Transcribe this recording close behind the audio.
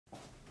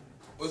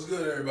What's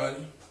good,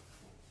 everybody?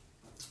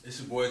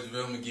 It's your boy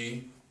JaVale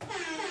McGee,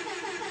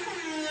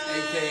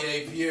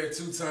 aka Pierre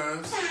 2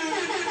 times.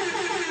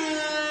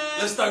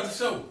 Let's start the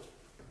show.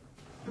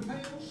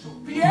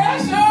 Pierre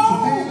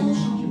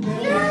Show!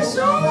 Pierre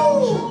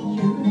Show!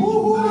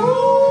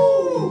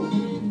 Woo-hoo!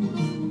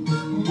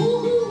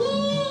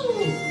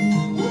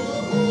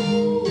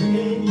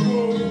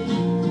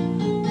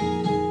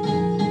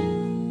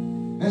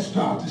 Let's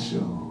start the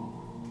show.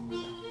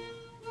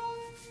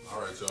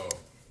 All right, y'all.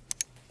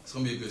 It's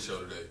gonna be a good show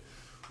today.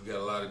 We got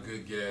a lot of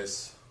good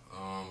guests,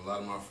 a lot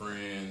of my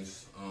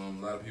friends, a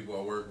lot of people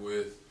I work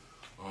with.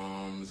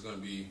 It's gonna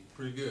be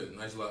pretty good.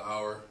 Nice little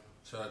hour.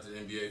 Shout out to the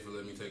NBA for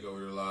letting me take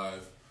over their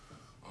live.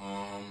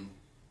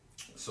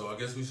 So I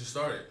guess we should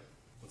start it.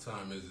 What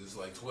time is it? It's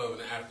like 12 in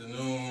the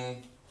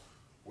afternoon.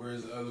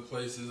 Where's the other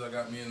places? I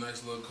got me a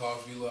nice little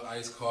coffee, little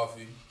iced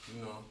coffee,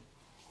 you know.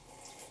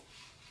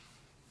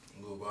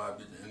 A little vibe,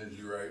 get the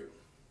energy right.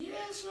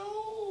 Yeah,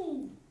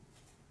 so.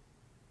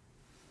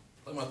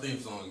 Play my theme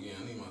song again.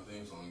 I need my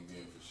theme song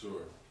again for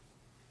sure.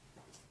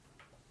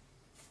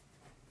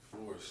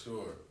 For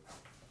sure.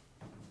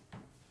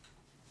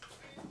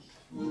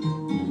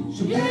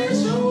 Yeah,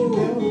 so.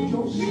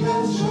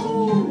 Yeah, so.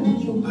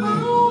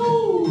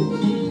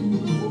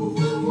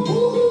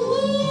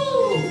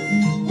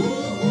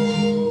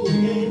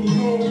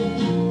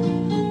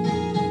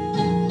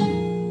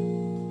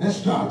 Let's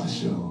start the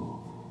show.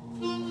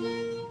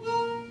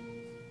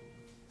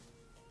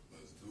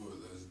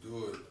 Let's do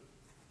it.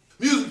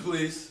 Music,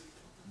 please.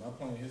 Am I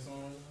playing his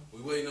song? We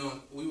waiting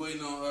on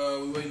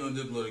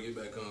Diplo to get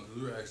back on because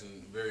we were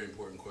asking very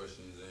important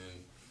questions,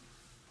 and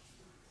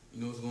you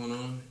know what's going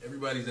on?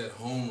 Everybody's at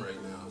home right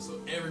now,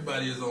 so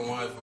everybody is on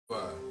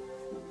Wi-Fi.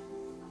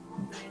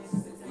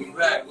 We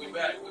back.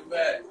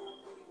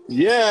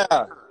 Yeah.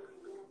 Man,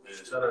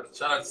 shout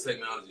out to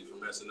technology for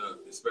messing up,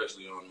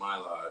 especially on my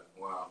live.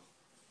 Wow.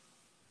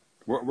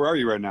 Where are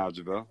you right now,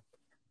 JaVale?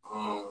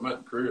 I'm at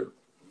the crib.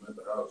 I'm at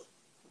the house.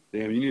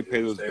 Damn, you need to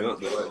pay those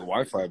bills, the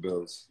Wi-Fi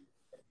bills.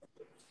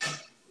 I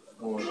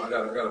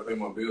gotta pay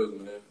my bills,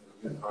 man.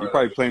 You're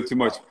probably playing too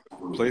much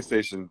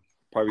PlayStation.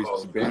 Probably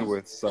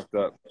bandwidth sucked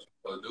up.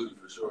 Call of Duty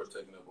for sure is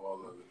taking up all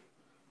of it.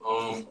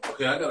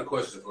 Okay, I got a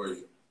question for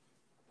you.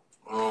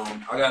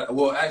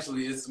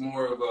 Actually, it's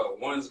more of a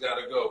one's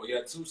gotta go. We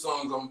got 2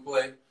 songs on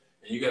play,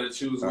 and you gotta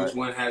choose which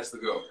one has to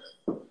go.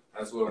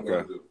 That's what I'm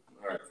gonna do.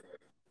 All right.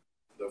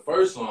 The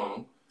first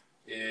song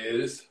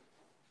is.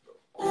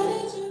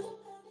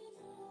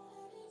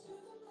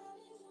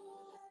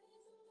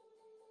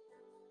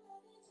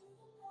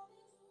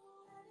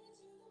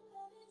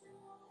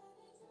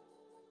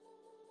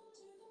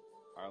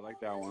 I like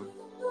that one.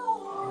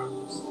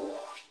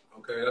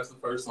 Okay, that's the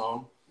first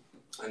song.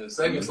 And the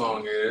second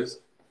song is.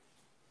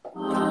 I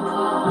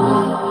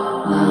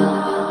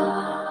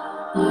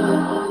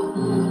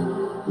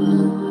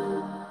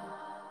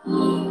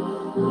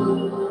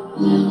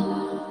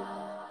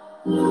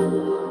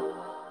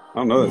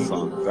don't know that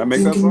song. Did I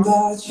make that song?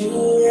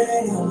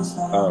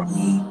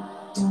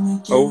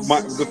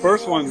 The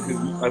first one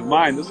is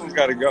mine. This one's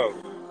got to go.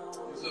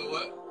 So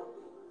what?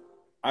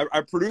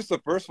 I produced the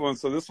first one,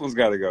 so this one's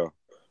got to go.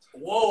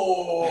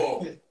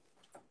 Whoa!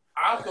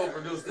 I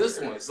co-produced this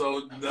one,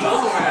 so the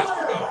other one has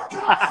to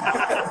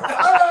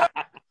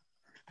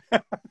go.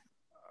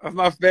 That's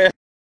not fair.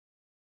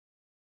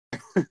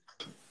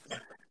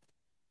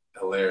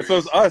 Hilarious. So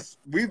it's us.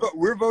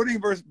 We're voting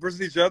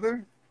versus each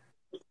other?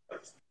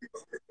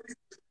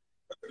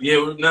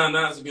 Yeah,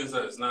 now it's against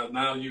us.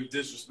 Now you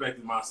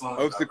disrespected my song.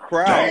 Oh, it's the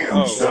crowd.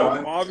 Damn,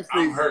 son.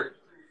 Obviously, I'm hurt.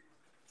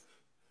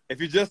 If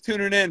you're just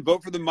tuning in,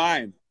 vote for the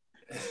mine.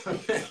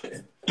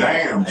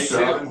 Damn, Hey,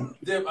 son.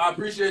 Dip, I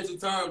appreciate your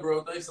time,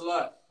 bro. Thanks a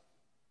lot.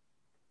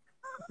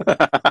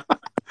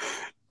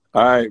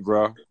 All right,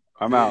 bro.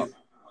 I'm out.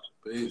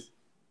 Peace.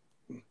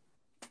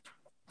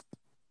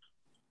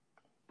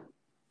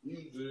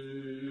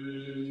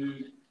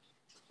 Music.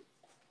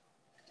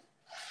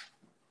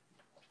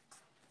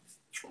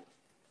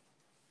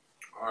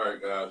 All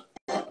right, guys.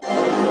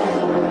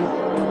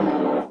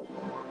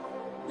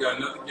 We got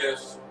another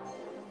guest.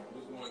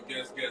 Who's going to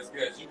guess?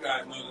 You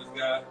guys know this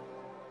guy.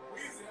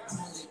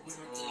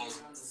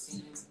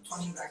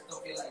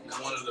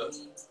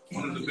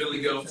 One of the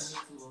Billy Goats,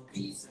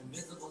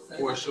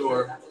 for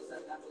sure.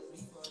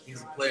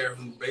 He's a player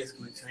who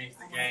basically changed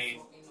the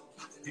game.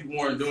 People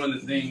weren't doing the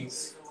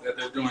things that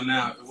they're doing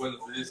now if it wasn't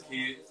for this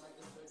kid.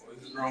 Well,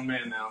 he's a grown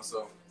man now,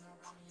 so.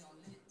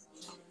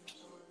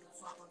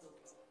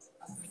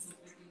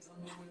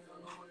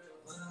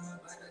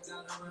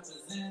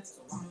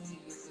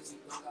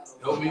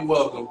 Help me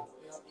welcome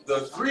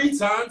the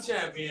 3-time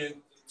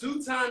champion,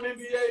 2-time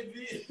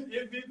NBA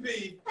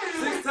MVP,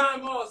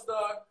 6-time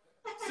All-Star,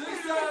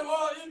 6-time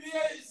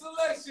All-NBA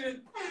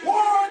selection,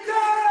 Warren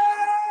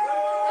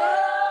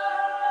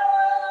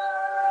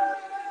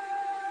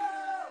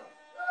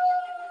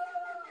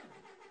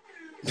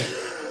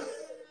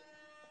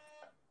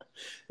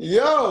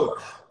Yo,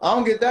 I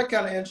don't get that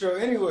kind of intro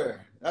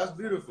anywhere. That's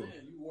beautiful.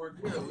 Man, you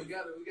worked well. We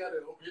gotta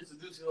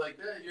introduce you like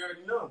that. You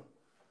already know.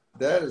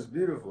 That is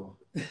beautiful.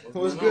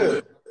 What's going on,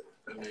 good?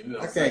 man? I mean, you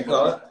know, I can't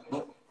call it.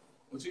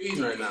 What you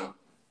eating right now?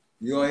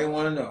 You don't even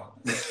want to know.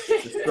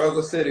 It's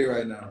struggle city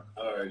right now.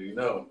 I already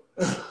know.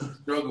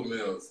 Struggle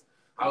meals.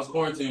 How's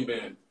quarantine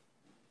been?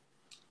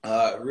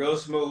 Real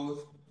smooth.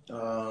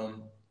 A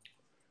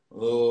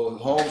little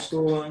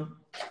homeschooling.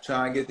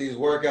 Trying to get these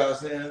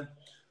workouts in.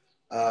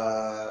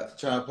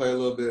 Trying to play a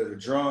little bit of the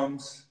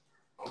drums.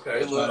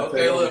 Okay,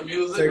 look,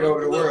 music. Take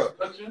over the world.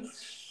 Production.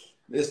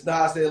 It's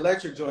not the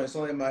electric joint. It's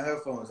only my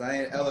headphones. I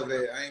ain't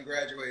elevated. I ain't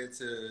graduated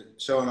to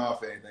showing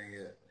off anything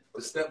yet.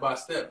 The step by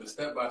step,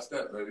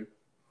 baby.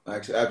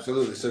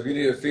 Absolutely. So if you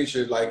need a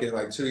feature like in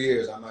like 2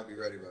 years, I might be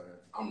ready by then.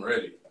 I'm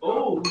ready.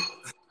 Oh,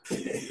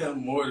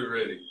 I'm more than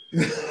ready.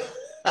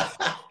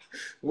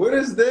 What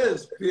is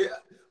this? The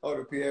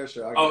Pierre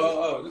Show.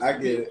 I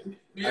get it.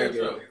 Pierre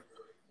Show.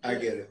 I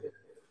get it.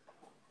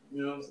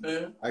 You know what I'm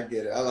saying? I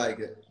get it. I like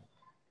it.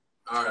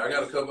 All right, I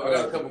got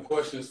a couple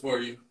questions for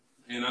you,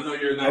 and I know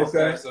you're a nice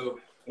guy, so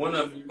one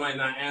of them you might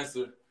not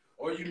answer,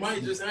 or you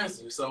might just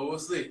answer. So we'll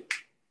see.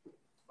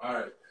 All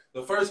right.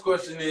 The first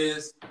question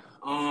is,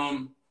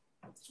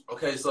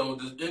 okay, so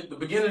the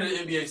beginning of the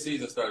NBA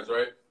season starts,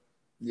 right?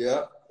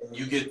 Yeah.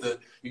 You get the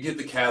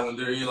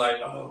calendar. You're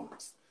like,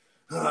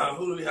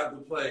 who do we have to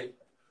play?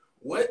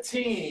 What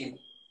team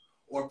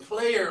or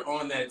player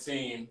on that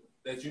team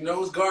that you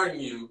know is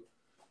guarding you,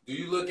 do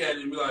you look at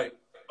it and be like,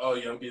 oh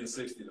yeah, I'm getting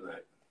 60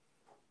 tonight?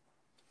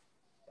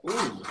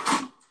 Ooh.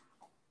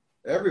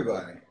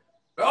 Everybody.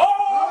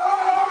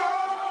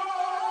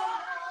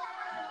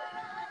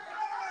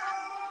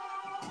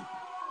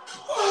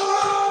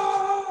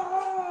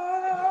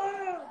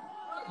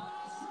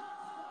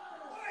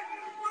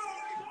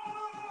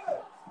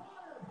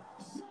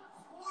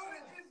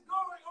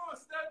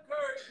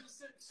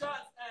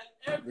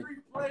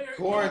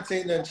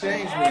 Quarantine done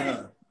changed me,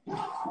 huh?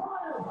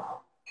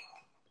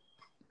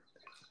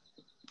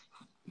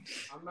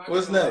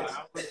 What's next?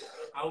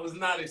 I was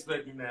not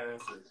expecting that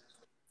answer.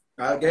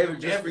 I gave it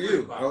just for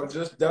you.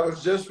 That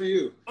was just for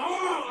you.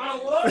 Oh, I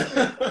love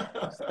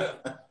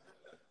it.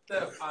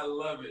 Steph, I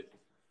love it.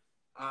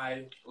 All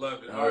right,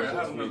 I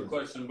have another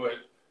question, but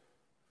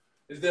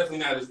it's definitely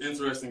not as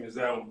interesting as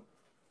that one.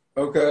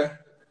 Okay.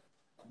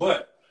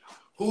 But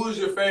who is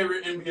your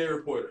favorite NBA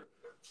reporter?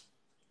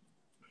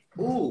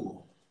 Ooh.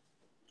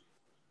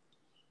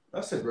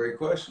 That's a great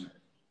question.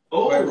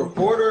 Oh, like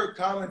reporter,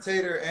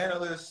 commentator,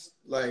 analyst,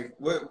 like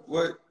what?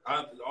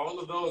 All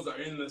of those are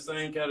in the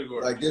same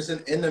category. Like just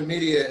in the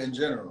media in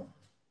general.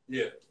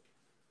 Yeah.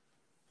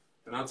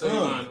 And I'll tell you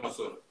mine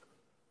also.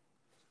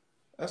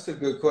 That's a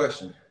good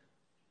question.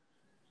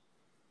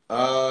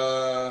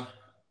 My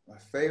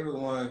favorite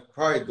one,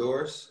 probably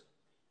Doris.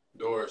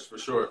 Doris, for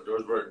sure.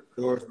 Doris Burke.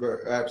 Doris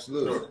Burke,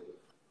 absolutely. Sure.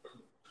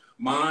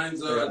 Mine's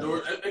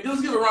Doris.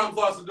 Let's give a round of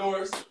applause to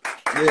Doris.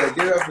 Yeah,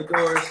 give it up for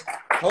Doris.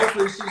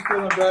 Hopefully she's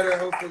feeling better.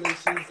 Hopefully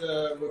she's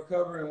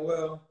recovering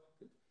well.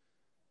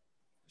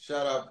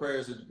 Shout out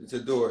prayers to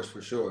Doris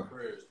for sure.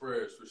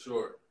 Prayers for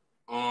sure.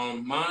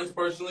 Mine's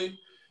personally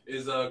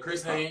is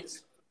Chris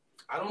Haynes.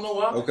 I don't know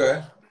why.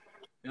 Okay.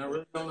 I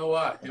really don't know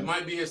why. It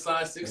might be his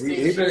size 16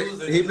 He's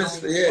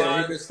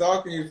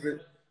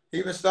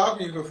been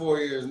stalking you for 4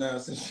 years now.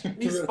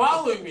 He's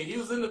following me. He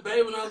was in the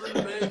Bay when I was in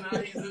the Bay. Now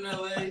he's in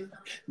LA.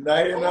 Now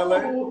he's in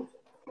LA.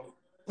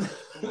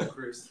 Come on,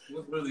 Chris.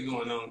 What's really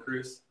going on,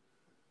 Chris?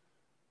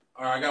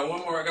 All right, I got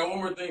one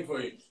more thing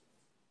for you.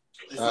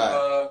 It's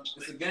a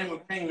game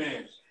of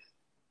Hangman.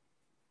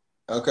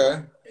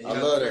 Okay. I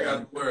love it.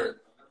 The word.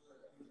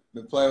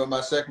 Been playing with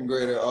my second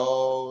grader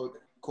all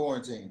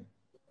quarantine.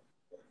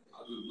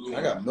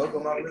 I got milk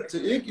on my lip too.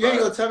 You ain't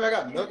gonna tell me I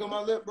got milk on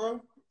my lip, bro?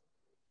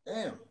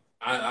 Damn.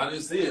 I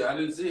didn't see it.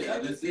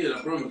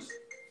 I promise.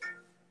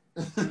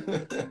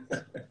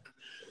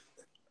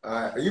 All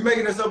right. Are you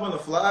making this up on the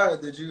fly, or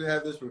did you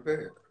have this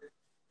prepared?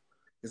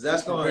 Because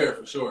that's going prepared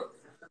for sure.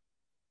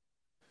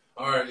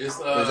 All right. It's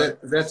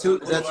is that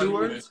two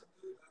words?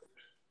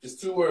 It's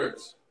 2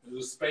 words.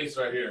 There's a space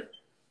right here.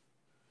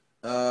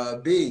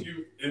 B.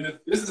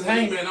 This is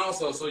Hangman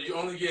also, so you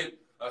only get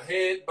a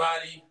head,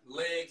 body,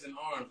 legs, and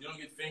arms. You don't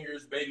get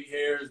fingers, baby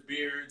hairs,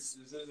 beards.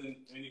 This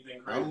isn't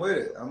anything crazy. I'm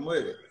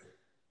with it.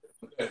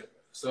 Okay.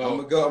 So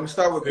I'm gonna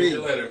start with B.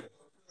 Your letter.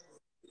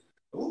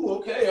 Ooh,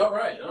 okay, all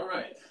right.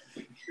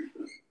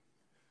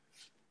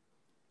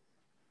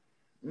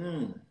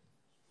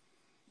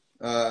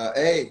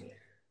 A.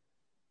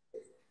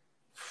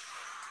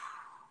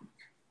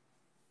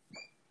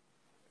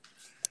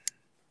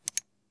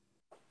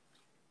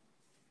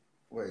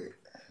 Wait,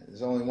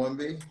 there's only one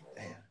B?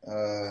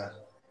 Damn.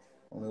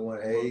 Only one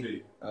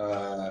A.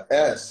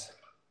 S.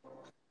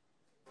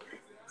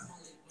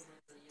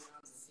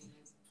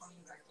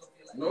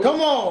 Nope.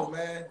 Come on,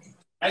 man.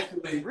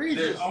 Actually,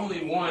 there's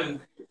only one.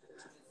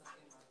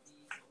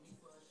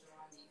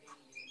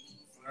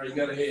 All right, you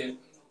got a head.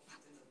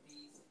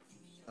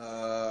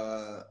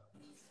 I'm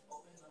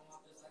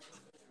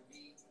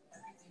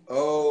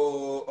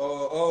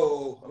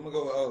gonna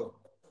go with O.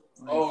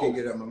 I can't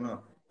get it out of my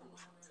mouth.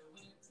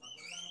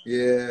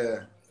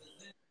 Yeah.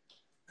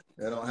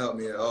 That don't help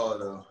me at all,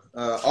 though.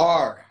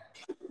 R.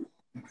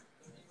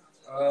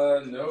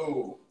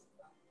 No.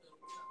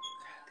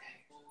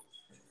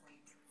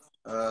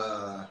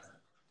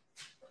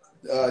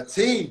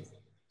 T.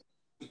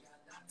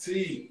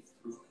 T.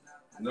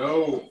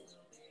 No.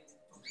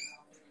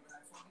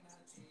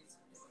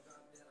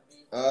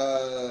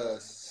 Damn.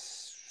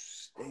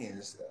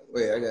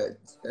 Wait, I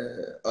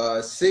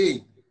got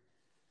C.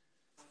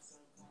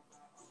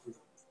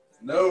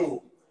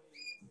 No.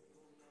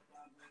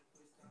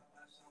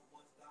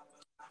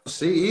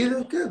 C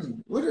either?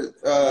 Good. What is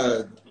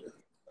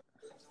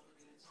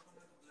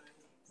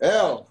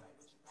L?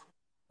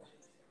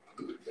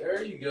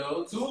 There you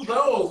go. 2 of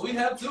those. We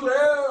have 2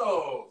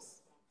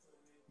 L's.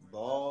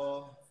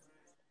 Ball.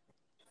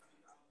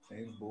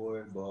 Hey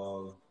boy,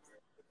 ball.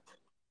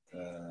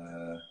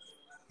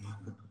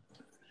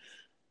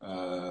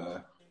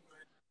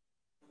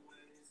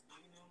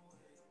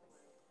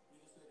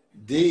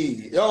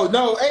 D. Oh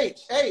no,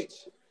 H.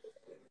 H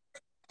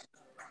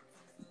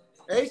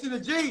and the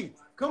G.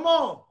 Come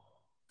on.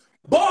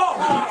 Ball.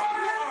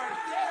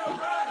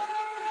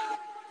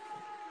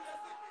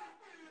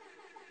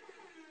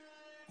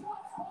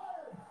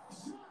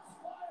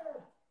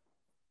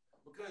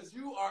 Because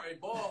you are a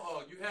ball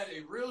hog. You had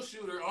a real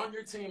shooter on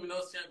your team in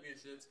those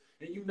championships,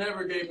 and you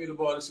never gave me the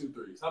ball to shoot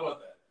threes. How about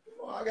that?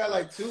 Well, I got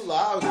like 2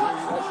 lives for you.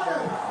 Come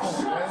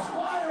on,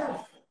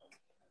 man.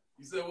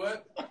 You said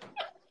what?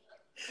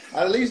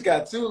 I at least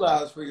got 2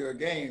 lives for your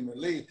game, at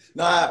least.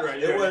 Nah,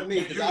 right, it wasn't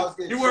me because I was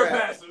getting you were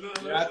trapped. faster.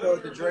 No, I throw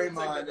it to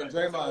Draymond, and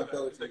Draymond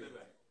throw it to me.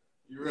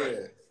 You're right.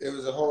 Yeah, it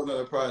was a whole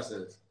nother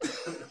process.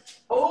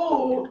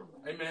 Oh,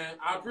 hey man,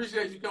 I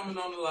appreciate you coming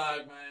on the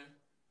live, man.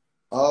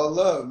 All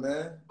love,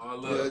 man. All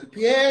love. The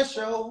Pierre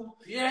Show.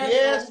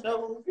 Pierre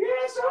Show.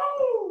 Pierre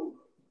Show.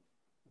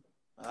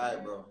 All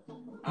right, bro.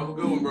 Have a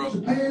good one, bro.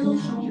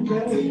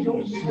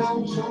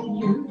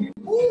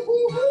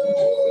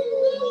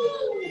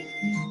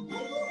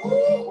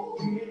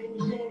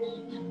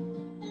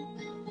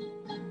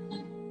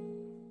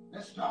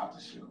 Let's start the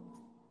show.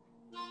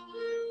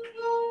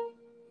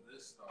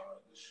 Let's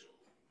start the show.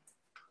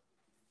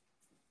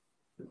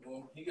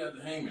 Well, he got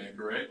the hangman,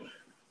 correct?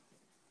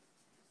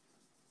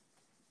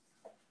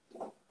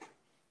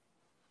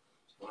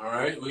 All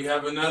right, we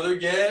have another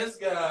guest,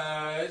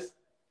 guys.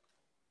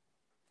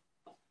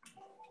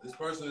 This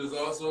person is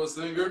also a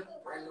singer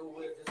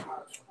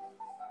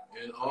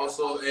and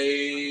also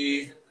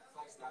a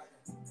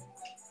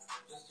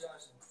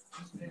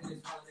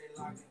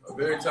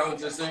very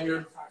talented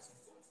singer.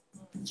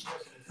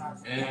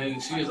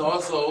 And she is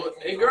also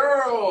a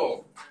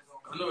girl.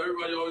 I know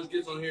everybody always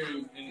gets on here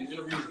and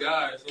interviews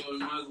guys, so we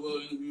might as well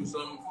interview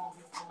some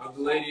of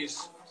the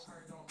ladies.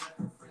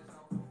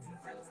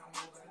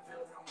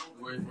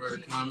 Waiting for her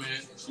to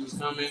comment. She was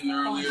commenting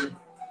earlier.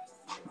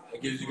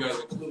 That gives you guys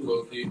a clue,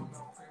 low-key.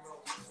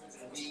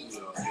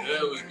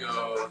 There we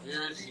go.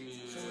 Here she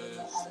is.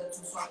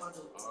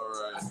 All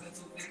right.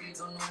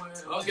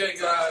 Okay,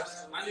 guys.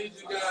 I need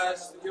you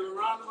guys to give a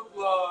round of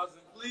applause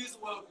and please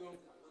welcome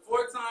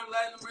 4-time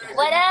Latin American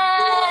What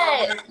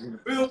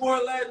up?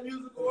 Billboard Latin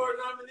Music Award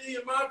nominee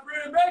and my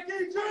friend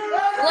Becky.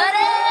 What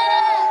up?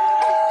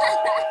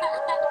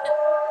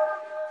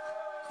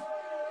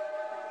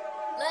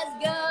 Let's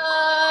go.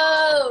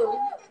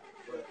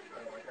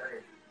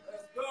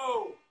 Let's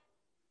go.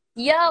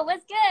 Yo,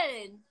 what's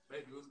good?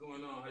 Becky, what's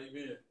going on? How you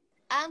been?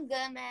 I'm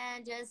good,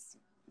 man. Just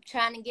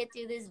trying to get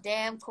through this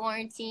damn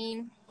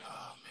quarantine.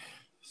 Oh, man.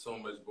 So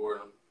much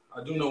boredom.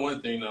 I do know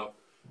one thing, though.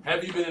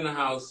 Have you been in the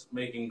house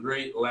making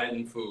great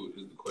Latin food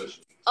is the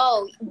question.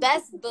 Oh,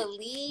 best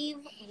believe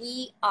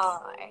we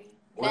are.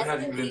 What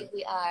have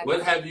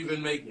you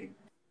been making?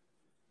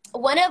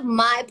 One of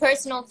my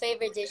personal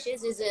favorite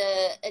dishes is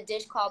a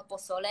dish called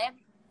pozole.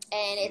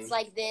 And it's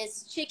like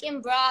this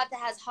chicken broth that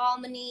has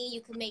hominy.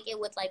 You can make it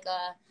with like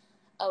a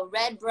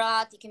red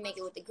broth. You can make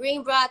it with the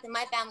green broth. In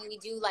my family, we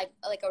do like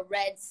a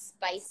red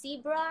spicy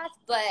broth.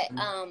 But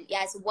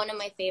yeah, it's one of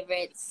my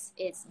favorites.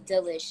 It's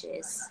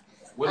delicious.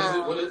 What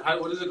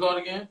is it called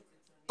again?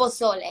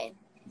 Pozole.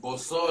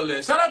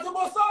 Pozole. Shout out to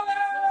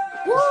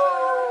Pozole! Woo!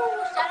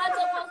 Shout out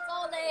to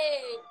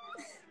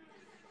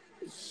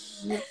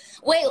Pozole.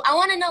 Wait, I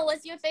want to know,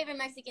 what's your favorite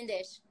Mexican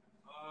dish?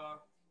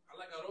 I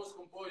like arroz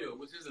con pollo,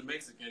 which isn't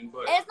Mexican,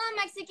 but it's not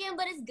Mexican,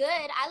 but it's good.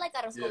 I like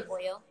arroz con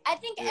pollo. I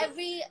think a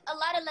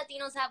lot of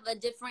Latinos have a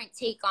different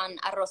take on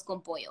arroz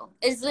con pollo.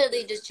 It's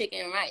literally just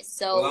chicken and rice,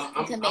 so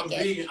you can make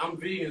it. I'm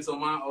vegan, so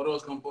my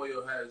arroz con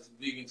pollo has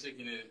vegan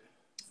chicken in it.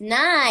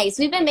 Nice.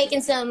 We've been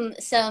making some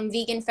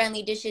vegan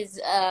friendly dishes.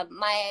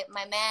 My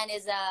man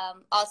is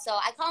also,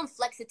 I call him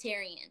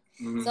flexitarian.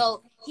 Mm-hmm.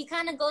 So he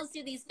kind of goes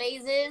through these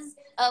phases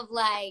of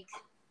like,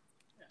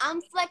 I'm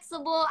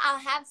flexible, I'll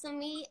have some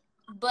meat,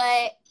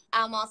 but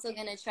I'm also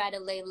gonna try to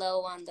lay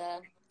low on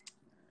the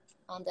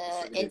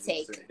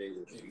intake.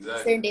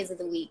 Certain days of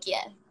the week,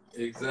 yeah.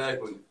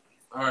 Exactly.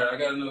 All right, I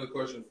got another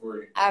question for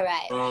you. All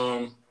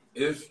right.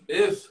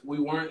 If we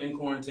weren't in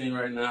quarantine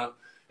right now,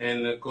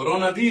 and the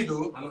coronavirus,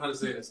 I don't know how to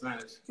say it in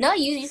Spanish. No,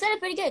 you said it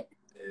pretty good.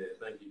 Yeah,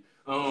 thank you.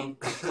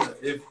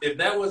 If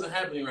that wasn't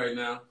happening right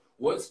now,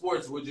 what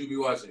sports would you be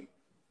watching?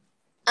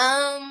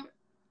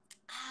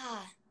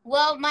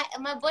 Well, my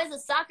boy's a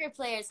soccer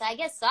player, so I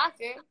guess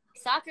soccer.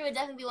 Soccer would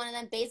definitely be one of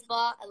them.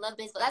 Baseball, I love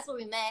baseball. That's where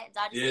we met.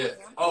 Dodgers. Yeah.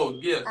 Stadium. Oh,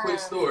 yeah. Quick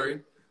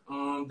story.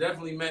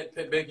 Definitely met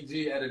Becky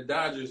G at a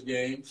Dodgers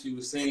game. She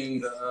was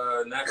singing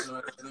the national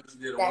anthem. She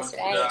did a wonderful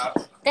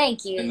job.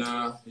 Thank you. And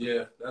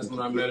yeah, that's when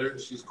I met her.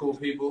 She's cool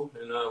people,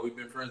 and we've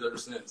been friends ever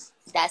since.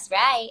 That's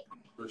right.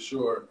 For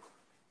sure.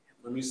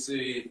 Let me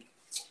see.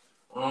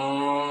 Do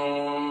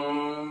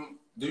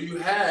you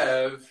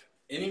have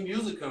any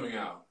music coming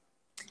out?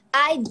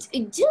 I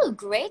do.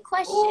 Great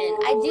question. Ooh,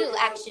 I do, Can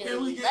actually.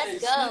 we get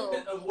Let's a go.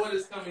 snippet of what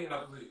is coming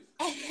out, please?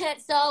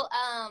 So,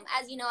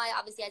 as you know, I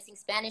sing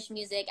Spanish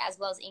music as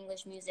well as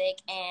English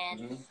music,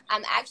 and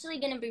I'm actually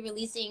going to be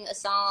releasing a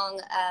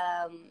song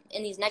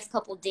in these next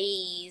couple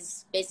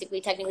days, basically,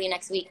 technically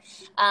next week.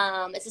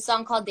 It's a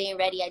song called They Ain't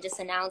Ready. I just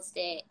announced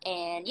it,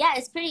 and yeah,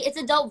 it's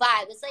a dope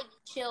vibe. It's like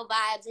chill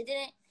vibes.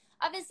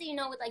 Obviously, you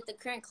know, with like the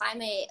current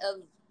climate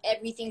of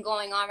everything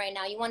going on right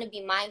now, you want to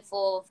be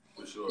mindful of,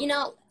 you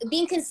know,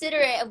 being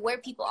considerate of where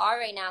people are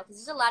right now, because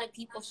there's a lot of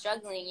people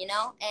struggling, you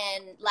know.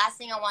 And last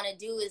thing I want to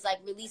do is like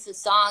release a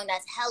song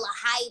that's hella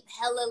hype,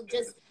 hella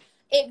just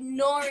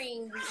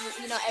ignoring,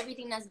 you know,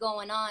 everything that's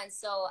going on.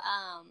 So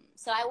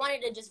so I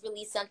wanted to just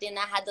release something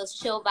that had those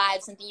chill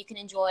vibes, something you can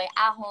enjoy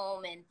at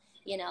home, and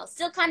you know,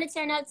 still kind of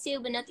turn up to,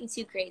 but nothing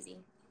too crazy.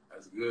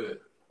 That's good.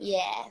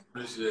 Yeah.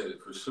 Appreciate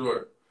it for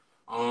sure.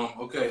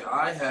 Okay,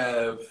 I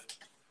have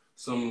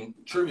some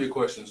trivia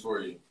questions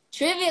for you.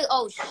 Trivia?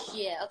 Oh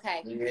shit.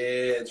 Okay.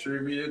 Yeah,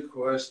 trivia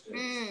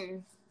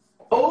questions.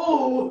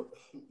 Oh.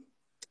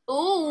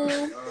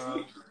 Ooh.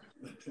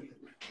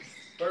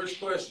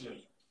 First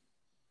question.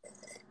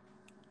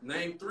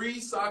 Name 3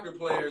 soccer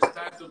players,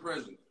 past or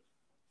present.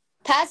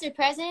 Past or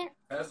present?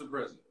 Past or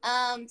present.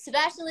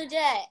 Sebastian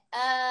Lletget.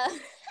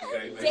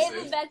 Okay,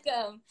 David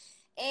Beckham,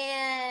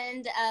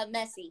 and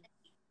Messi.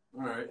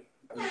 All right.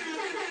 Good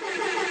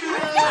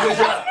That's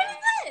job. pretty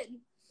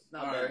good.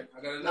 All right,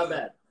 I got another. Not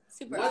bad.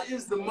 Super. What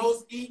is the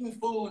most eaten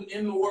food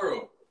in the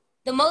world?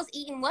 The most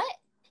eaten what?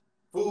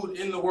 Food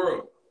in the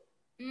world.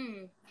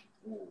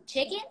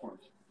 Chicken?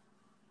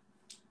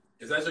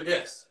 Is that your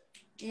guess?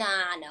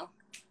 Nah, no.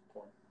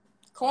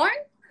 Corn?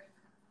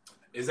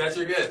 Is that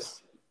your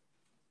guess?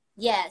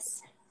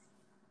 Yes.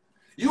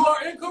 You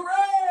are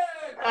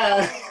incorrect!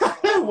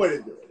 What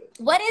is it?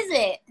 What is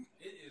it?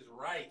 It is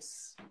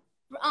rice.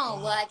 Oh,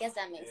 well, I guess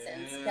that makes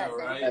sense. Yeah,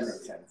 doesn't it? rice. That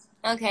makes sense.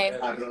 Okay.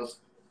 Arroz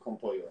con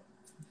pollo.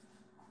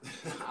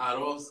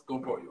 Arroz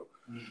con pollo.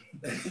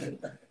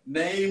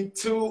 Name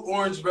 2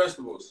 orange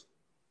vegetables.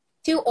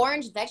 2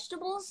 orange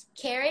vegetables?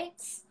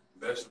 Carrots?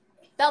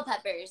 Bell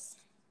peppers.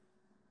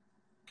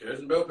 Carrots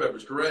and bell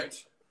peppers,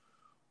 correct.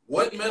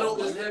 What metal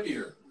is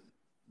heavier,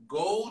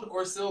 gold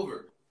or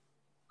silver?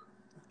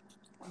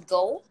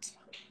 Gold?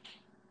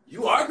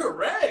 You are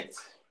correct.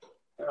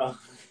 Oh.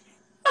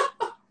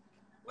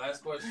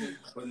 Last question,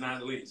 but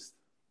not least.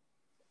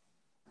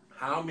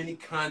 How many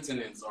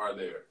continents are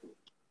there?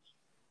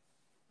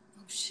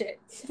 Oh, shit.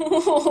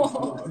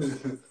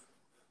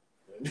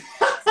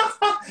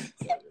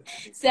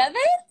 7?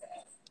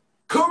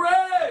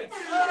 Correct!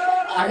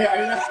 I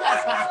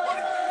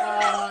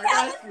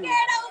was scared.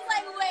 I was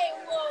like, wait,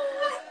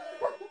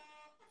 whoa.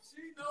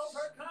 She knows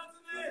her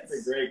continents.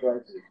 That's a great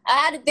question. I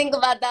had to think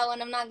about that one.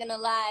 I'm not going to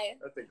lie.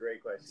 That's a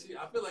great question.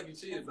 I feel like you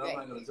cheated, but I'm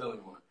not going to tell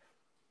anyone.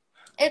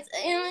 It's,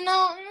 you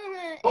know,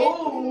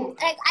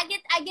 I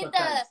get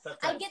the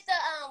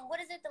what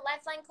is it, the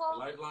lifeline call?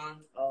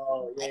 Lifeline?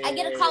 Oh, yeah. I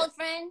get a call a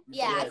friend.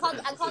 Yeah, Yeah, I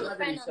called a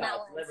friend on that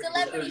one.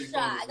 Celebrity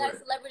shot. I got a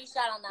celebrity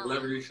shot on that one.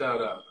 Celebrity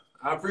shout out.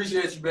 I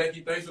appreciate you,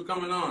 Becky. Thanks for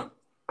coming on.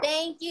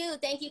 Thank you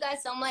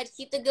guys so much.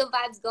 Keep the good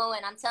vibes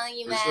going. I'm telling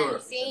you, For man. sure.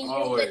 Seeing you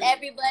Always. with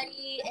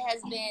everybody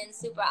has been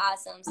super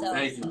awesome. So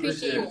Thank you.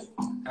 appreciate it.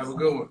 Have a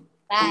good one.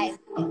 Bye.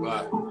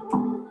 Bye.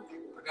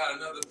 I got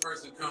another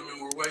person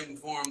coming. We're waiting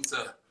for him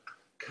to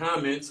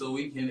comment so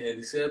we can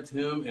accept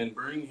him and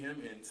bring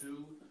him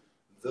into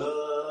the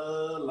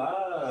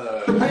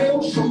live.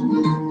 Pierre Show!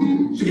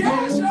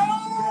 Pierre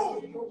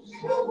Show!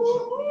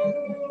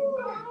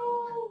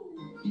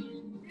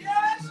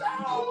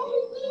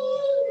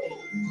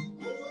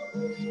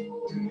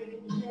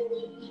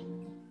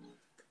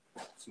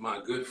 It's my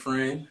good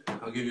friend.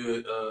 I'll give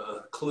you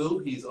a clue.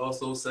 He's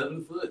also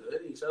 7 foot.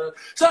 Hey, shout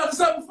out to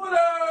 7 footers!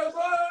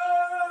 Whoa!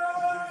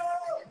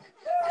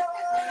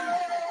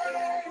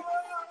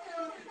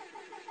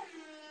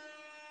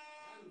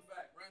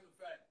 Random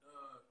fact. I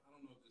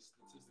don't know if this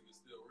statistic is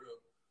still real,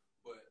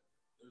 but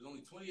there's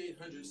only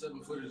 2,800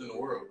 7-footers in the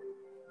world.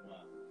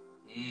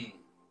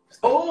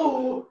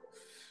 Oh!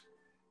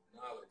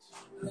 Knowledge.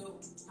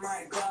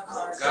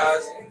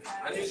 Guys,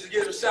 I need you to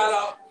give a shout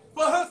out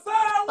for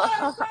Hassan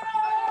Whiteside!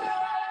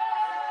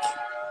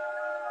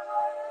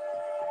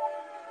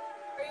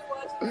 Are you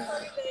watching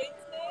 30 Days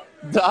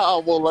then? Nah, I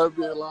won't let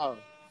me alone.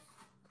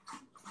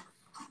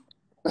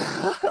 Watch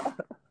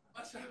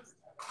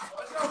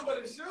out for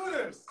the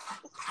shooters!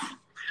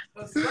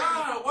 Hassan,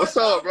 What's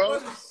up, bro?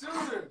 For the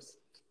shooters.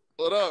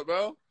 What up,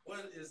 bro?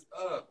 What is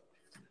up?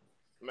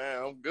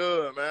 Man, I'm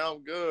good,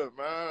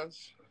 man.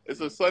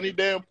 It's a sunny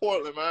day in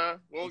Portland, man.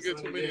 We don't get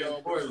too many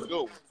on, but it's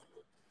good.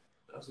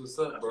 That's what's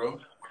up, bro.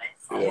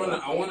 Yeah.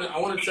 I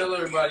wanna tell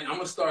everybody. I'm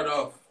gonna start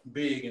off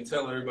big and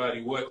tell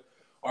everybody what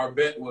our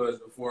bet was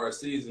before our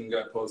season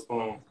got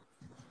postponed.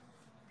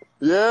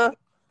 Yeah.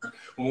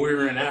 When we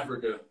were in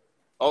Africa.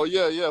 Oh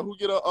yeah. Who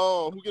get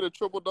a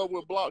triple double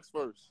with blocks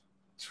first?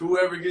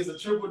 Whoever gets a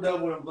triple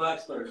double in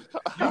blocks first.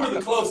 You were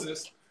the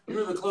closest.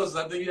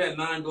 I think you had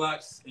 9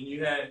 blocks, and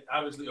you had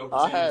obviously over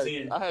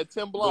 10. I had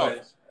 10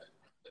 blocks.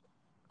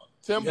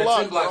 10 had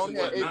blocks. 10 blocks I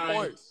only had 8 9?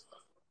 Points.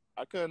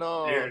 I couldn't.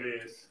 There it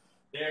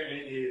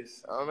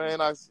is. I mean,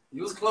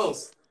 you was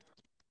close,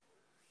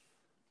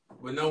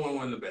 but no one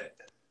won the bet.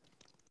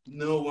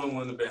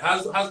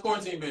 How's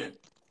quarantine been?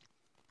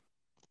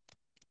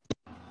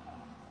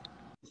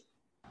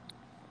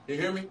 You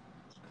hear me?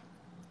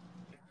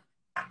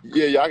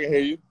 Yeah, I can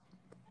hear you.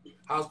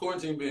 How's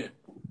quarantine been?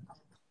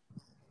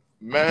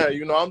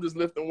 Man, I'm just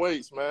lifting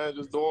weights, man.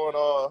 Just doing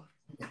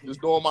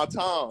my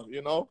time,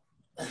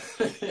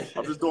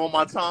 I'm just doing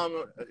my time,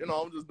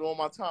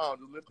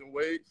 just lifting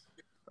weights.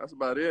 That's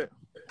about it.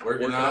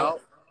 Working out.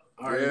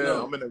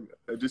 Yeah,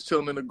 I'm just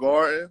chilling in the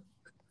garden.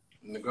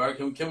 In the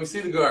garden, can we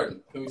see the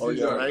garden? Can we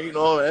see the garden?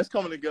 Man, that's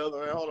coming together,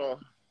 man. Hold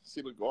on.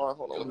 See the garden.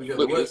 Hold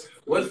on.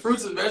 What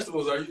fruits and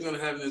vegetables are you gonna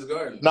have in this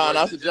garden? Nah,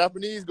 that's a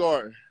Japanese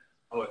garden.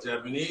 Oh, a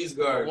Japanese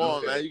garden. Come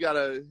on, man. You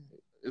gotta.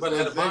 You better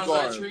have a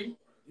bonsai tree.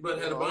 You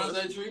better have a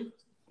bonsai tree.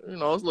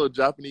 It's a little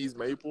Japanese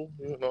maple.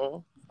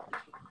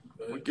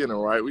 We're getting it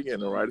right.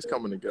 It's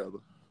coming together.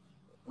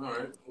 All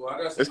right. Well,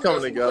 it's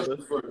coming together.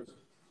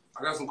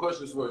 I got some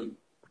questions for you.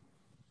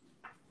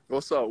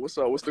 What's up? What's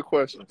the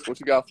question? What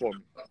you got for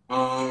me?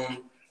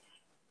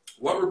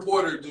 What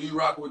reporter do you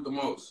rock with the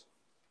most?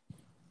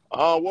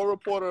 What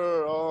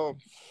reporter?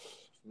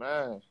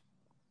 Man,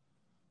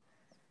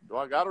 do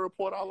I got a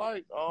report I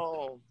like?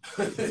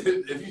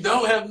 If you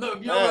don't have no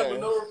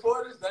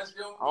reporters, that's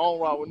your. I don't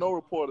rock with no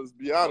reporters.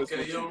 Be honest.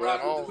 Okay, with you don't man.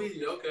 rock with the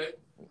media. Okay.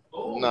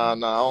 Oh. Nah, I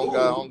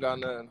don't got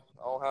nothing.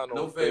 I don't have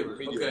no favorite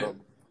media. Okay.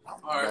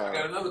 All right, I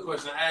got another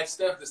question. I asked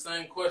Steph the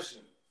same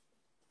question.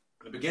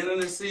 At the beginning of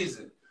the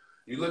season,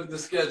 you look at the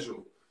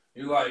schedule.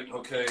 You're like,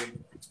 okay,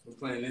 we're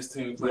playing this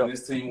team,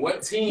 this team.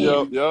 What team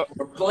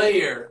or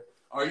player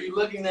are you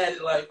looking at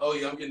it like, oh,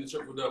 yeah, I'm getting a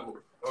triple-double.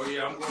 Oh,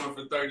 yeah, I'm going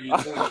for 30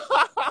 and 20.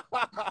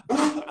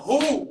 Who?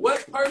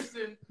 What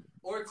person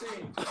or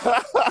team?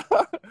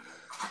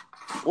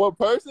 What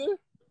person?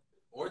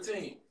 Or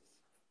team.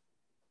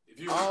 If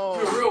you're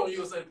real one,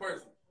 you'll say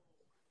person.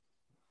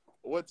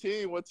 What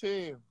team?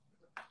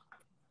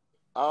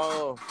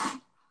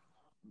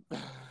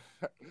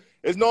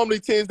 It's normally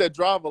teams that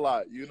drive a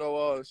lot.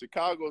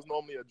 Chicago is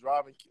normally a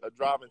driving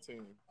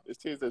team. It's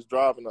teams that's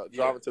driving to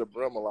the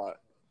rim a lot.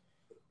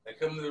 They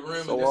come to the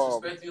rim and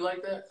disrespect you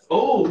like that?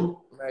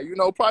 Oh, man,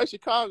 probably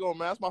Chicago,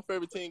 man. That's my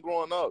favorite team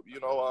growing up.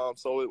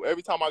 So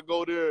every time I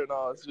go there,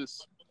 it's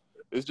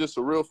just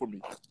surreal for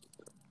me.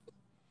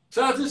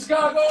 Shout out to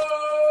Chicago!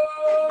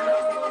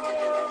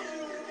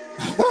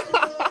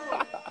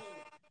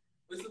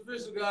 It's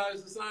official,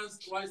 guys. Hassan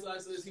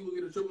Whiteside says he will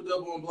get a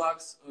triple-double in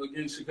blocks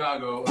against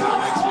Chicago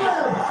next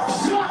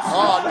year.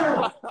 Oh,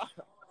 no.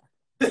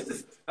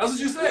 That's what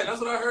you said. That's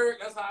what I heard.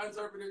 That's how I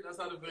interpreted it. That's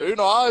how the video.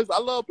 I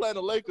love playing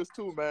the Lakers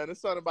too, man. There's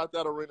something about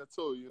that arena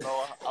too.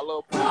 I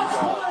love playing you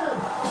guys.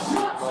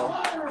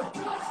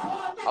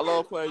 I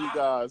love playing you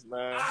guys,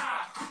 man.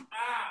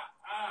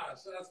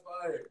 Shots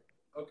fired.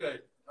 Okay.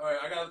 All right.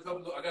 I got a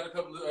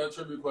couple of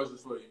trivia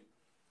questions for you.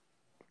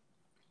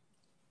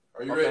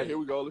 Are you ready? Here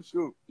we go. Let's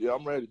shoot. Yeah,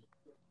 I'm ready.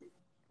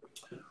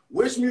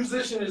 Which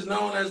musician is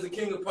known as the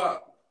king of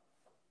pop?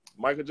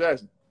 Michael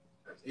Jackson.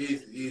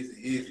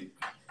 Easy.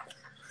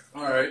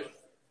 All right.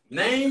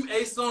 Name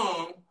a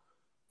song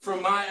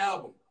from my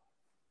album.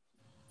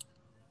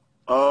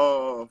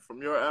 From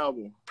your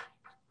album.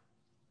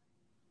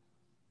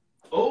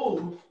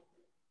 Oh.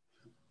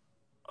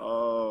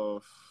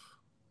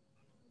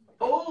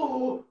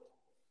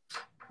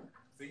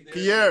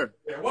 Pierre.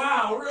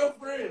 Wow, real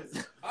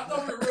friends. I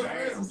thought we were real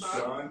friends,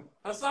 Hassan.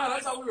 Hassan, I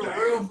thought we were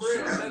real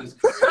friends. That is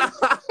crazy.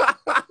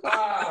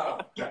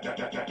 Wow.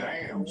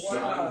 Damn,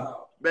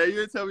 Wow. Man, you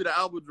didn't tell me the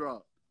album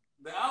dropped.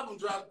 The album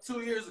dropped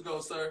 2 years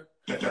ago, sir.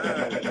 That's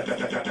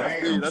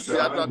it.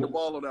 I dropped the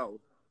ball on that one.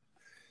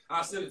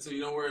 I'll send it to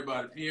you. Don't worry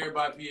about it. Pierre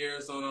by Pierre.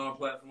 It's on all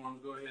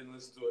platforms. Go ahead and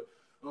listen to it.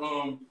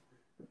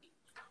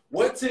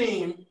 What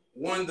team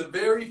won the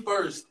very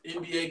first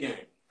NBA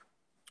game?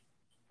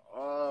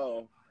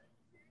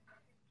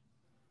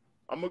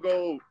 I'm gonna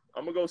go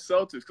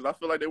Celtics because I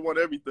feel like they won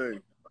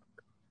everything.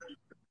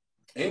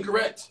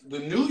 Incorrect. The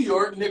New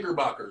York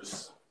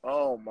Knickerbockers.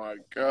 Oh my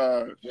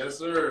God. Yes,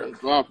 sir.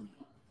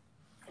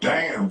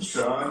 Damn,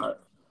 son.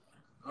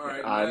 All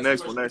right. All right.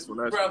 Next one.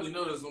 You probably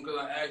know this one because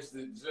I asked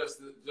it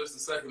just a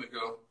second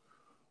ago,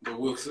 but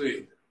we'll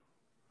see.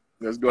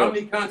 Let's go. How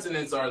many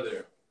continents are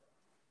there?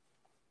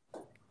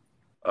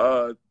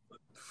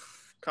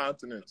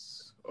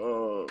 Continents.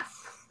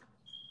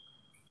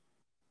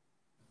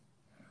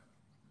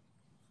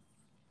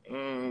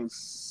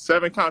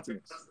 7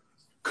 continents.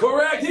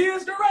 Correct. He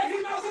is correct.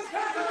 He knows his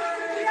continents.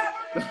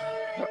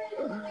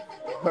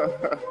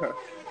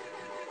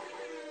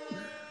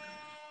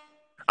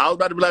 I was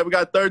about to be like, we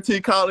got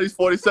 13 colonies,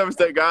 47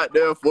 states.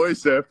 Goddamn,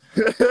 47.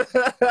 Goddamn,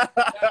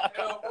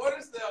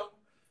 47.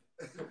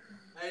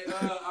 Hey,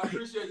 I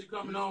appreciate you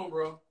coming on,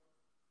 bro.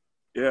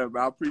 Yeah,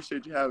 man, I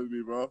appreciate you having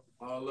me, bro.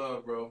 All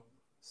love, bro.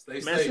 Stay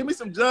Man, safe. send me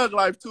some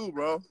JugLife too,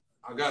 bro.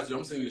 I got you.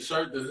 I'm sending the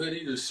shirt, the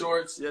hoodie, the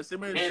shorts. Yeah,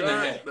 send me the and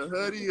shirt, the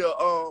hoodie,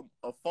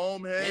 a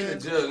foam hand,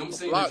 and the jug. I'm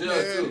sending the jug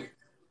hand. too.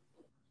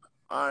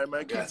 All right,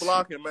 man. Keep you.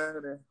 blocking, man.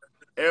 And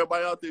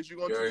everybody out there, you're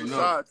going to choose a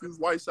side. Choose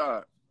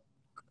Whiteside.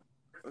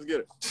 Let's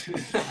get it.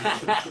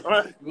 All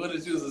right. You want to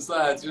choose a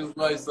side, choose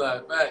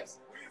Whiteside. Facts.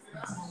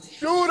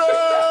 Shooter!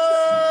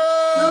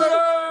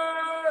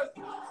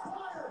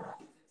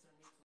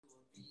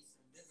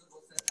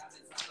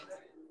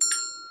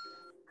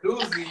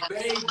 Kuzma,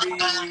 baby.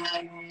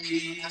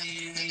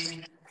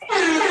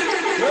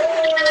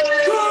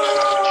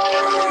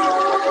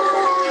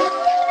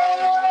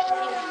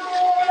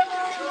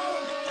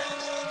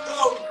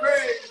 Oh,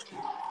 crazy.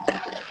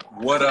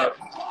 What up?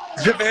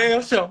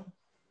 JaVale Show.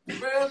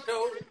 JaVale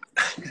Show.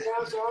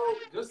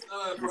 Just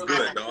for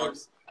good, the dog.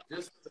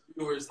 just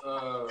for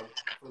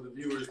the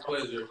viewers'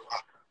 pleasure.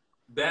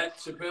 That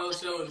Chappelle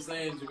Show and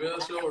saying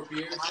JaVale Show or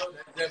Pierre Show,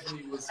 that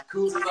definitely was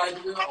Kuzma's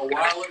idea a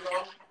while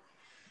ago.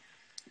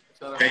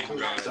 Shout out Thank to you,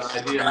 guys. Kuzma's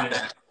idea,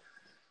 man.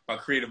 My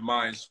creative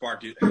mind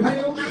sparked it.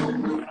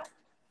 Kuz,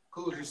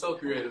 you're so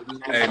creative.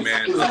 Hey,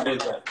 man.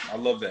 I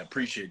love that.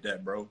 Appreciate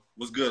that, bro.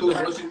 What's good?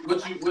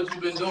 Kuz, what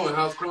you been doing?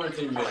 How's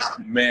quarantine been?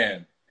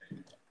 Man,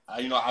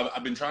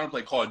 I've been trying to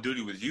play Call of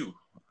Duty with you.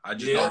 I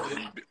just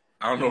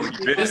I don't know where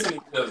you've been. Missing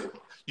each other.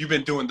 You've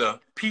been doing the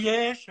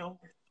Pierre Show.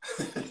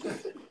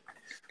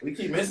 We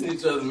keep missing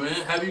each other, man.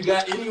 Have you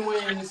got any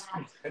wins?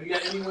 Have you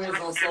got any wins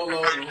on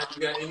solo? And have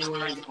you got any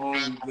wins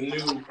on the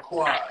new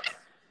quad?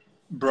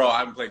 Bro, I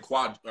haven't played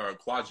quad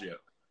yet.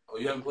 Oh,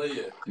 you haven't played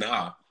yet?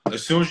 Nah.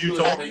 As soon as you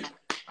told me,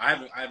 I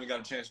haven't got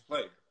a chance to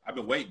play. I've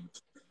been waiting.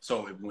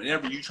 So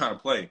whenever you trying to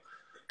play,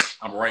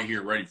 I'm right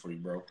here ready for you,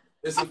 bro.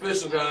 It's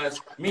official, guys.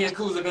 Me and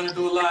Kuz are gonna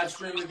do a live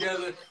stream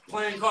together,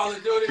 playing Call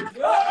of Duty.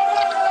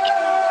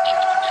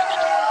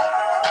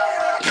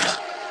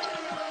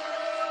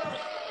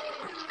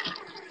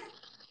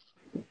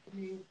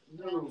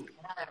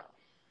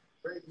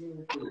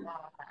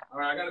 All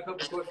right, I got a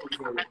couple questions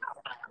for you.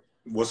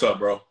 What's up,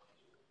 bro?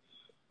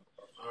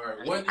 All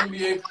right, what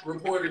NBA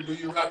reporter do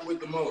you rock with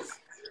the most?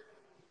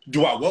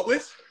 Do I what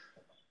with?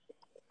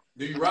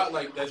 Do you rock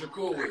like that you're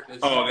cool with?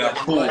 That I'm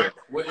cool with.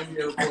 What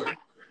NBA reporter?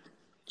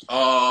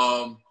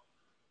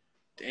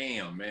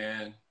 Damn,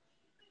 man.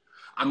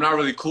 I'm not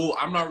really cool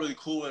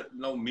with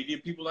no media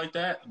people like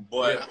that.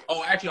 But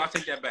actually, I'll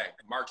take that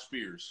back. Mark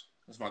Spears.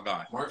 That's my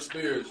guy. Mark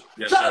Spears.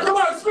 Yes, Shout out sir. to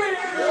Mark Spears!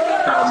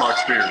 Shout out Mark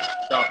Spears.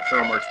 Shout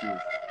out Mark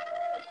Spears.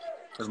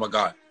 That's my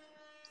guy,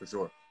 for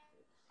sure.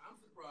 I'm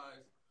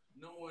surprised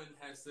no one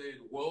has said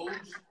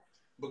Woj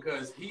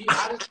because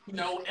how does he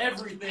know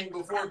everything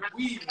before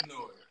we even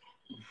know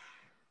it?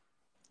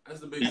 That's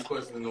the biggest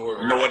question in the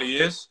world. You know what he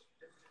is?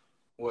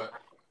 What?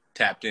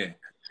 Tapped in.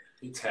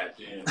 He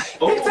tapped in.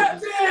 Oh. He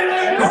tapped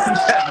in!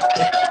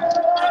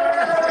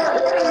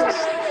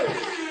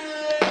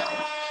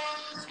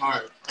 All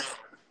right.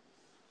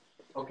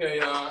 Okay,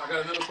 I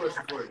got another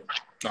question for you.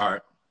 All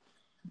right.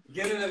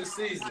 Beginning of the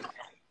season,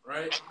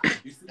 right?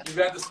 You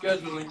got the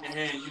schedule in your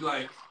hand. You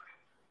like,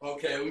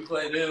 okay, we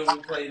play them.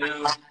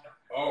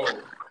 Oh,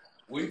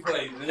 we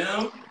play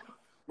them.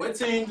 What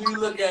team do you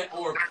look at,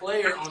 or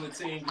player on the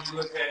team do you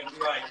look at and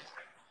be like,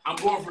 I'm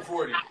going for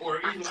 40, or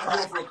even I'm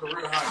going for a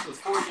career high, because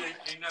 40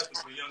 ain't nothing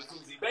for young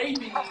Kuzma,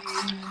 baby.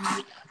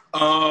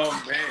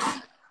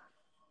 Man.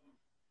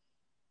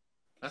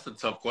 That's a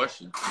tough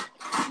question.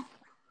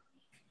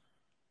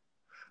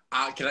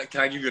 Can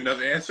I give you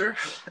another answer?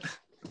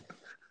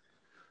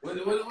 What do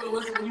you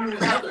mean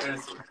another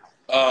answer?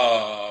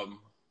 I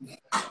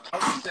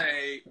would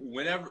say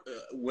when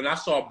I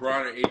saw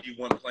Bron and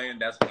AG1 playing,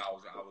 that's when I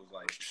was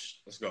like,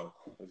 let's go,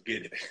 let's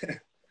get it.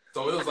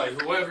 So it was like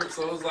whoever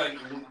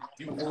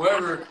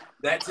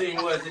that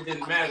team was, it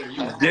didn't matter.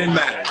 Didn't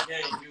matter. That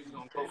game, you was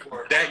gonna go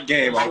for it. That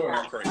game, I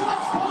was going crazy.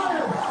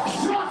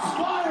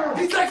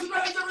 He takes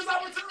advantage of his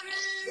opportunity.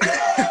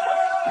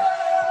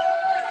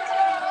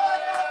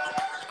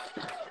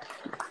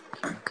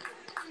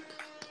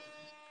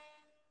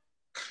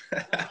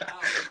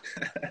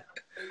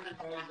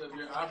 Of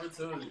your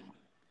opportunity.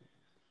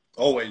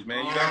 Always,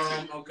 man. You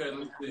got to. Okay,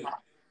 let's see.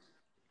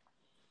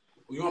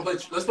 You want to play?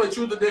 Let's play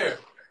Truth or Dare.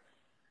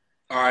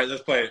 All right,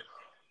 let's play it.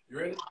 You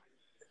ready?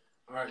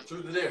 All right,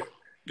 Truth or Dare.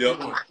 Yep.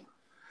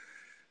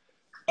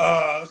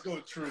 Let's go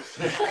with Truth.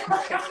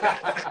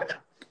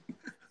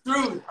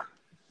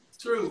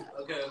 Truth.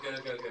 Okay.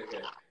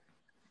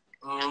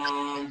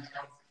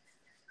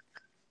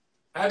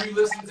 Have you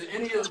listened to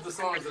any of the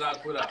songs that I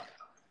put out?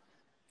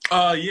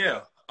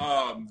 Yeah.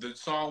 The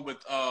song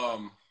with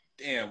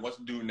what's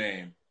the dude's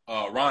name?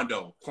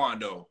 Quando.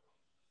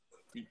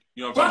 You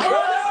know what I'm talking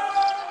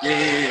about?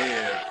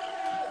 Yeah.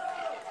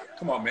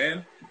 Come on,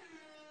 man.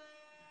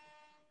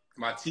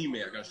 My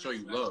teammate, I gotta show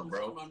you love,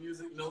 bro. My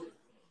music note.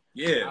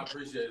 Yeah. I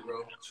appreciate it,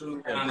 bro.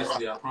 True and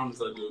honestly, I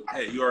promise I do.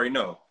 Hey, you already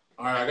know.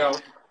 All right, I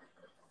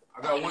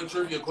got one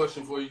trivia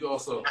question for you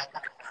also.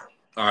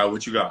 All right,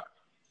 what you got?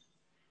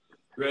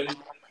 Ready?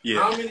 Yeah.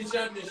 How many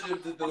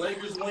championships did the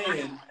Lakers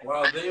win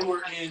while they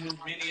were in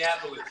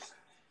Minneapolis?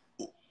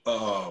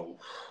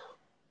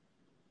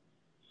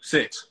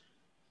 6.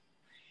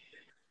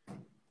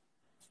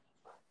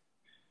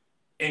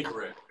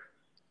 Incorrect.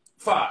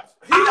 5.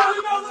 He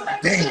doesn't know the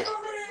Damn.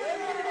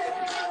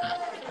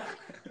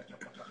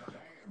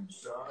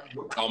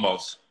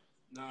 Almost.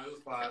 No, it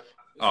was 5.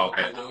 Oh,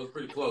 okay. No, it was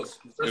pretty close.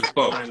 It was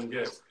close. Random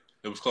guess.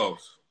 It was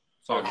close.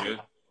 It's all good.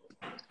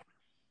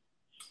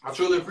 I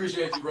truly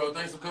appreciate you, bro.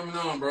 Thanks for coming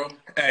on, bro.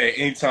 Hey,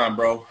 anytime,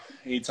 bro.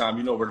 Anytime.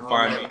 You know where to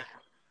find me.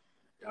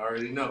 I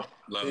already know.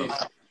 Love Peace.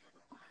 you.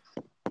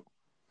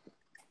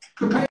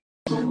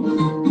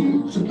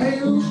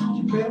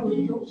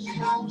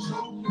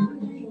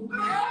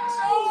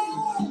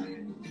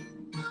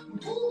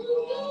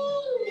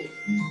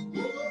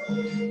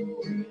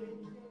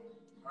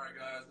 All right,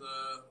 guys.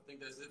 I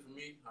think that's it for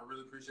me. I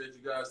really appreciate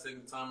you guys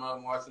taking the time out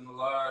and watching the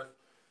live.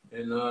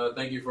 And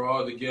thank you for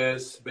all the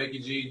guests. Becky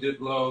G,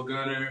 Diplo,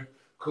 Gunner,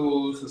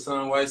 Kuz,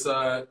 Hassan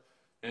Whiteside.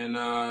 And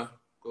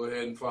go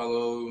ahead and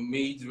follow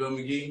me, JaVale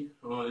McGee,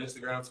 on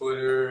Instagram,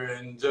 Twitter,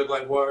 and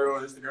JugLife Water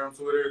on Instagram,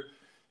 Twitter.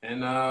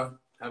 And have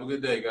a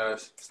good day,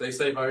 guys. Stay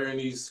safe out here in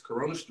these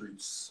Corona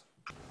streets.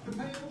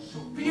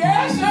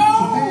 Pierre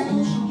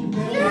Show!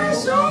 Pierre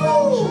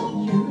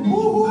Show!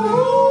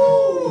 Woo-hoo!